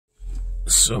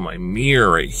So my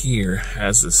mirror right here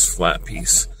has this flat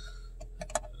piece.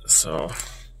 So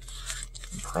I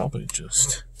can probably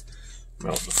just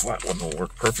mount the flat one. Will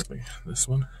work perfectly. This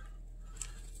one,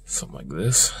 something like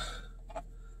this.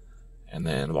 And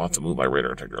then I'll have to move my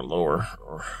radar detector lower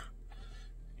or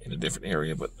in a different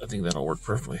area, but I think that'll work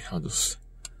perfectly. I'll just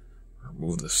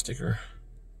remove the sticker.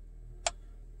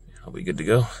 I'll be good to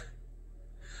go.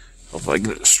 Hopefully I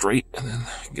get it straight and then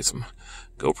get some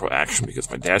GoPro action, because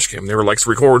my dash cam never likes to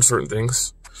record certain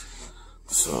things.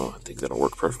 So I think that'll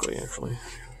work perfectly, actually.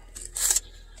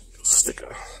 Stick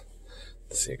a...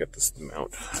 Let's see, I got this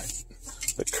mount.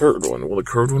 The curved one. Will the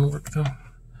curved one work, though?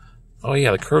 Oh,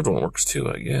 yeah, the curved one works, too,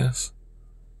 I guess.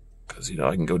 Because, you know,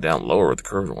 I can go down lower with the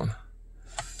curved one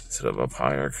instead of up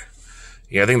higher.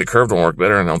 Yeah, I think the curved one worked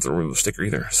better, and I don't have to remove the sticker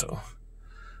either, so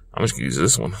I'm just going to use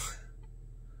this one.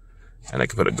 And I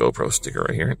can put a GoPro sticker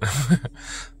right here.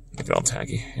 Make it all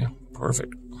tacky. Yeah,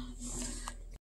 perfect.